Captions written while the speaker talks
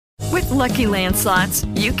Lucky Land Slots,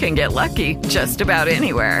 you can get lucky just about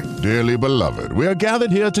anywhere. Dearly beloved, we are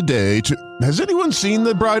gathered here today to... Has anyone seen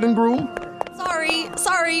the bride and groom?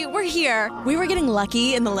 Sorry, we're here. We were getting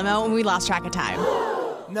lucky in the limo and we lost track of time.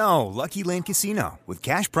 No, Lucky Land Casino, with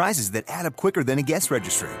cash prizes that add up quicker than a guest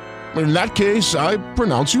registry. In that case, I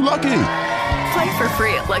pronounce you lucky. Play for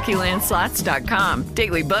free at LuckyLandSlots.com.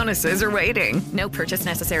 Daily bonuses are waiting. No purchase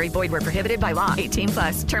necessary. Void where prohibited by law.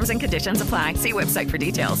 18+. Terms and conditions apply. See website for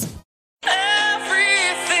details.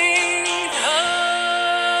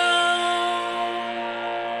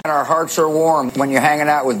 Our hearts are warm when you're hanging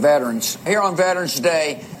out with veterans. Here on Veterans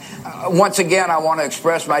Day, once again, I want to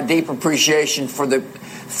express my deep appreciation for the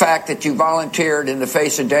fact that you volunteered in the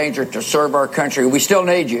face of danger to serve our country. We still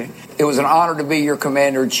need you. It was an honor to be your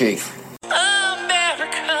commander-in-chief.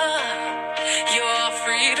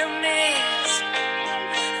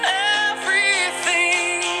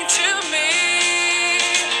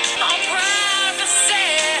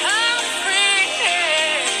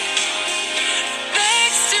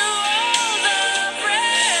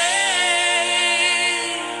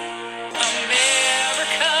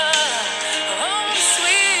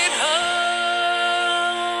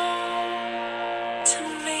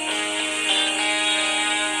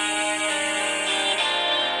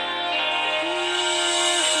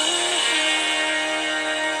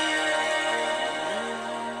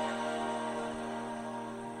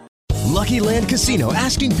 Lucky Land Casino,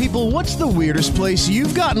 asking people, what's the weirdest place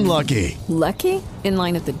you've gotten lucky? Lucky? In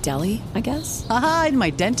line at the deli, I guess? Aha, in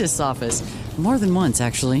my dentist's office. More than once,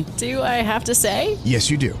 actually. Do I have to say? Yes,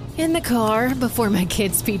 you do. In the car before my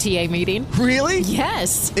kids' PTA meeting. Really?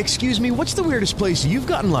 Yes. Excuse me, what's the weirdest place you've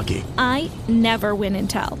gotten lucky? I never win and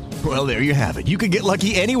tell. Well, there you have it. You can get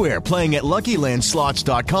lucky anywhere, playing at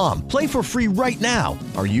LuckyLandSlots.com. Play for free right now.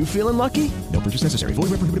 Are you feeling lucky? No purchase necessary.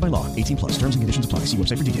 Void where prohibited by law. 18+. Terms and conditions apply. See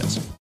website for details.